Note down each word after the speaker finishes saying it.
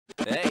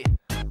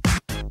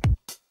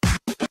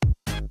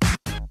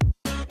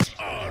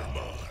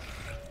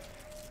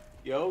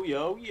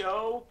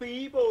Yo,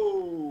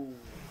 people!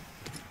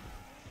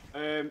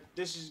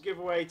 This is a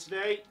giveaway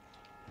today.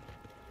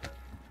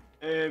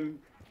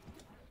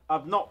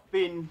 I've not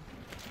been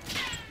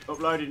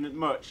uploading it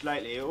much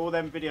lately. All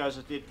them videos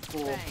I did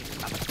before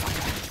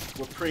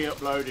were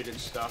pre-uploaded and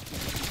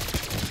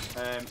stuff.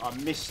 I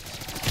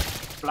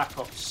missed Black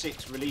Ops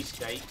 6 release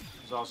date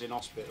because I was in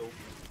hospital.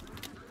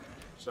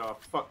 So I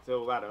fucked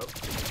all that up.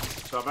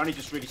 So I've only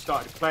just really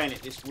started playing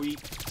it this week.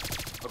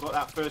 I got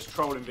that first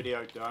trolling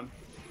video done.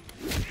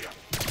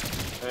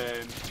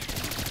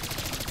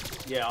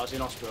 Yeah, I was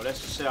in hospital.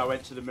 Let's just say I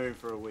went to the moon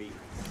for a week.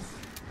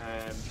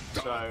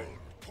 So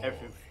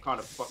everything kind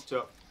of fucked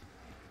up.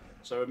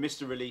 So I missed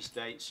the release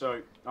date.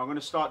 So I'm going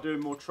to start doing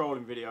more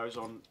trolling videos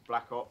on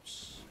Black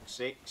Ops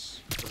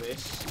 6 for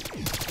this.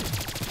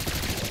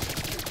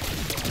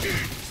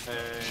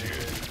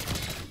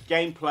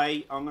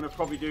 Gameplay, I'm going to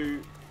probably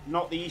do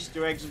not the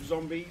Easter eggs of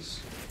zombies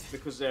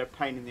because they're a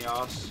pain in the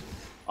arse.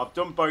 I've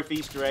done both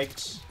Easter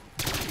eggs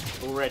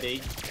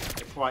already.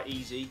 They're quite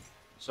easy.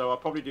 So I'll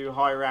probably do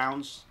high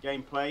rounds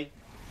gameplay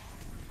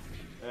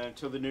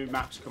until the new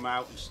maps come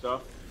out and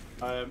stuff.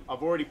 I've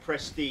already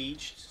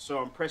prestiged, so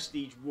I'm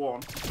prestige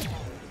 1,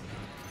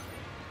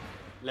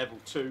 level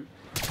 2,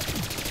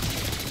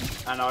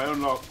 and I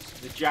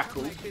unlocked the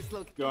Jackal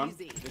gun.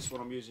 This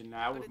one I'm using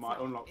now with my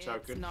unlock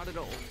token. Not at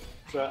all.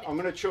 So I'm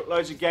going to chuck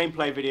loads of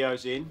gameplay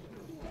videos in,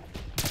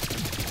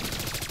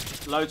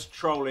 loads of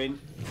trolling.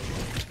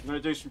 I'm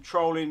going to do some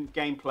trolling,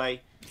 gameplay,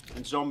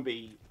 and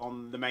zombie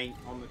on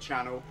the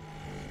channel.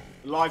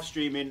 Live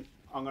streaming,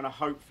 I'm going to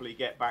hopefully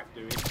get back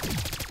doing,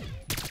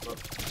 but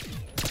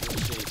we'll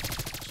see.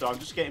 So I'm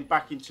just getting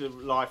back into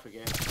life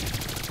again,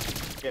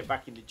 get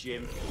back in the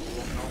gym and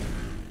whatnot.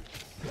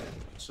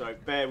 So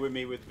bear with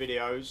me with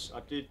videos.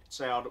 I did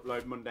say I'd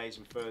upload Mondays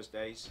and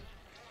Thursdays,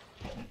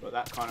 but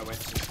that kind of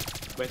went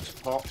to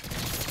pot.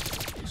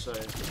 So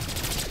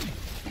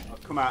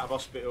I've come out of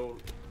hospital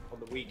on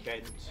the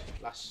weekend.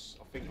 I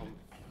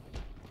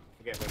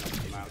forget when I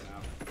come out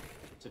now.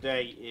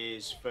 Today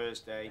is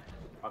Thursday.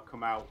 I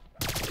come out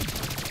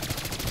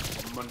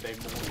on Monday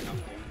morning, I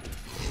think.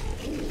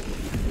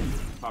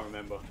 Can't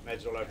remember.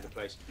 Meds all over the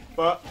place.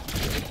 But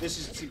this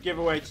is the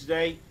giveaway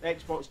today.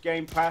 Xbox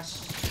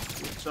Gamepass.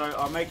 So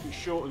I'm making it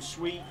short and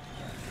sweet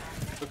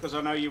because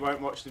I know you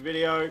won't watch the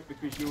video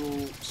because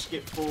you'll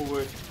skip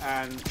forward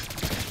and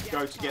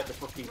go to get the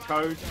fucking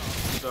code.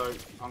 So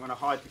I'm going to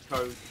hide the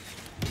code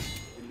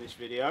in this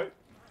video.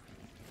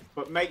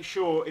 But make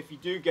sure if you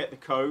do get the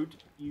code,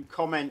 you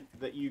comment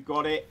that you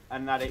got it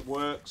and that it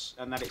works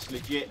and that it's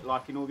legit,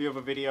 like in all the other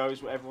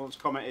videos where everyone's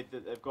commented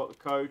that they've got the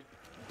code.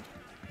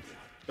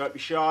 Don't be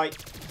shy.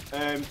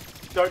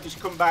 Don't just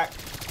come back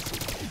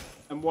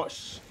and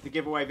watch the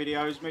giveaway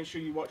videos. Make sure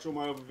you watch all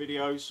my other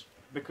videos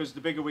because the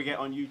bigger we get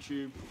on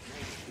YouTube,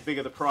 the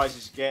bigger the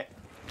prizes get,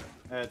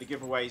 the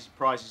giveaways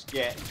prizes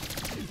get.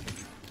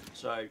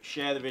 So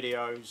share the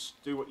videos,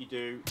 do what you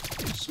do,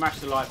 smash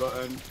the like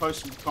button,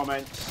 post some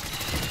comments.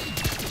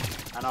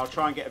 And I'll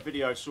try and get a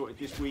video sorted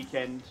this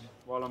weekend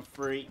while I'm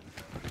free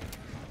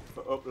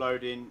for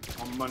uploading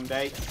on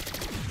Monday.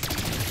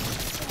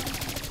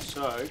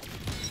 So,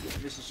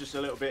 this is just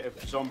a little bit of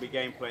zombie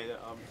gameplay that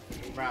I'm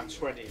round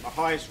 20. My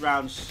highest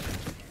round's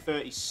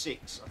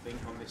 36, I think,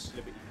 on this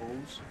Liberty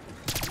Falls.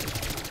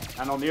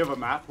 And on the other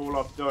map, all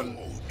I've done,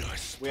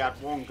 we had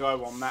one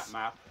go on that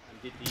map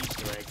and did the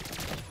Easter egg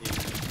in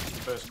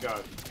the first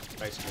go,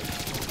 basically.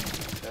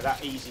 They're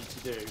that easy to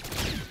do.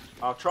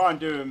 I'll try and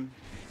do them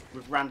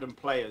with random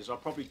players. I'll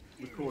probably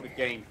record a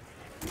game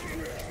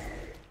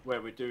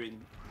where we're trying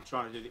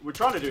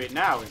to do it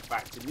now, in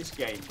fact, in this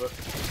game, but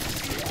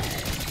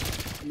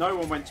no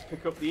one went to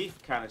pick up the ETH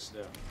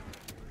canister.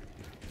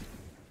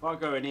 If I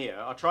go in here,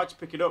 I tried to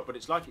pick it up, but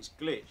it's like it's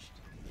glitched.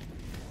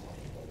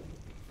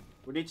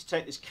 We need to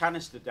take this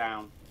canister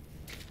down.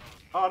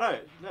 Oh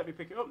no, let me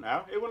pick it up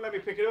now. It wouldn't let me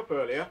pick it up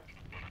earlier.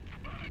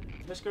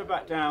 Let's go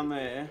back down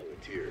there.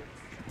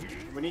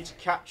 We need to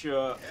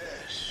capture...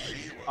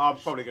 I'm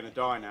probably going to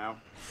die now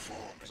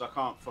because I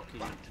can't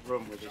fucking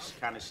run with this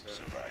canister.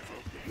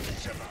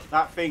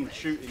 That thing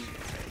shooting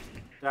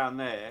down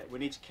there, we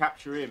need to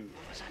capture him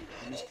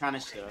in this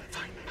canister.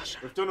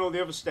 We've done all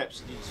the other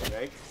steps of the Easter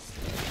egg.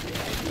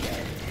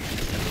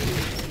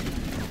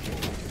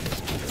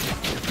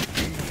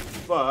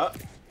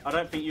 But I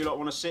don't think you lot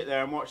want to sit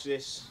there and watch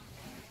this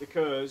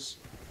because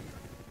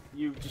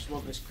you just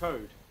want this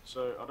code.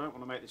 So I don't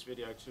want to make this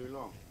video too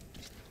long.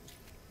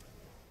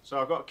 So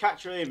I've got to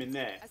capture him in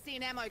there. I see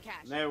an ammo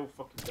cache. And they're all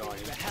fucking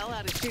dying. The hell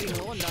out of shooting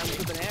lawn gnomes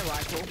with an air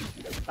rifle.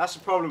 That's the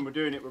problem with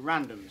doing it with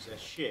randoms. They're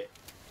shit.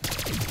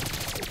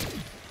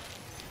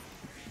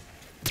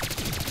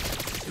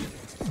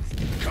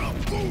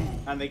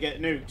 And they get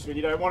nukes when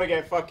you don't want to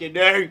get fucking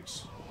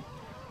nukes.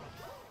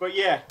 But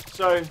yeah,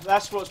 so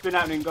that's what's been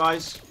happening,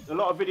 guys. A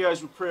lot of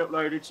videos were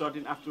pre-uploaded, so I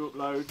didn't have to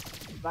upload.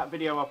 That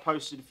video I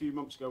posted a few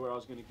months ago where I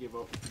was going to give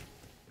up.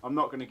 I'm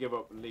not going to give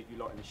up and leave you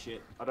lot in the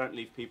shit. I don't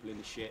leave people in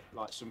the shit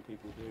like some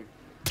people do.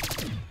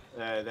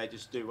 They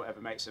just do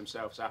whatever makes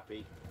themselves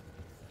happy.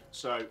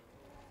 So,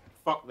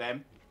 fuck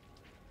them.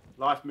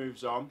 Life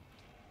moves on.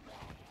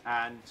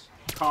 And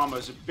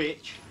karma's a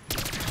bitch.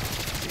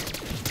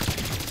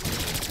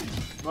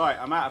 Right,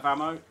 I'm out of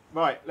ammo.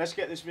 Right, let's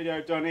get this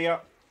video done here.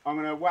 I'm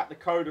going to whack the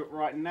code up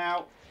right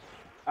now.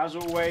 As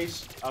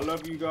always, I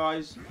love you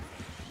guys.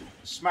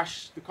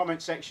 Smash the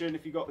comment section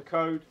if you got the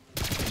code.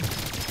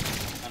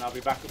 And I'll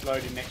be back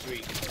uploading next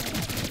week.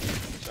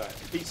 So,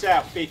 peace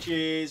out,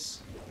 bitches.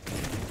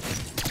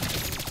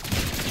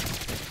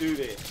 Let's do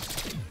this.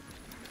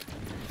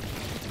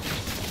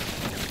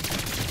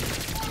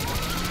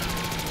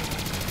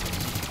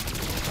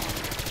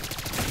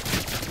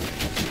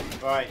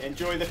 Right,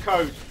 enjoy the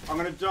code. I'm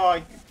gonna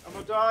die. I'm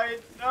gonna die.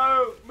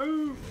 No,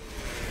 move.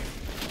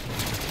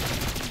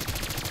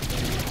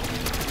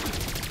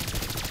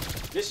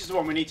 This is the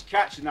one we need to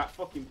catch in that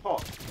fucking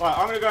pot. Right,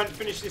 I'm gonna go and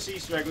finish this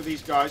Easter egg with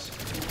these guys.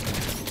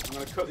 I'm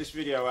gonna cut this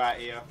video out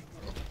here.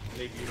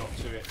 Leave you lot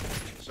to it.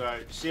 So,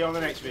 see you on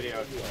the next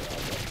video.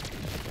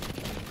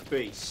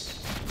 Peace.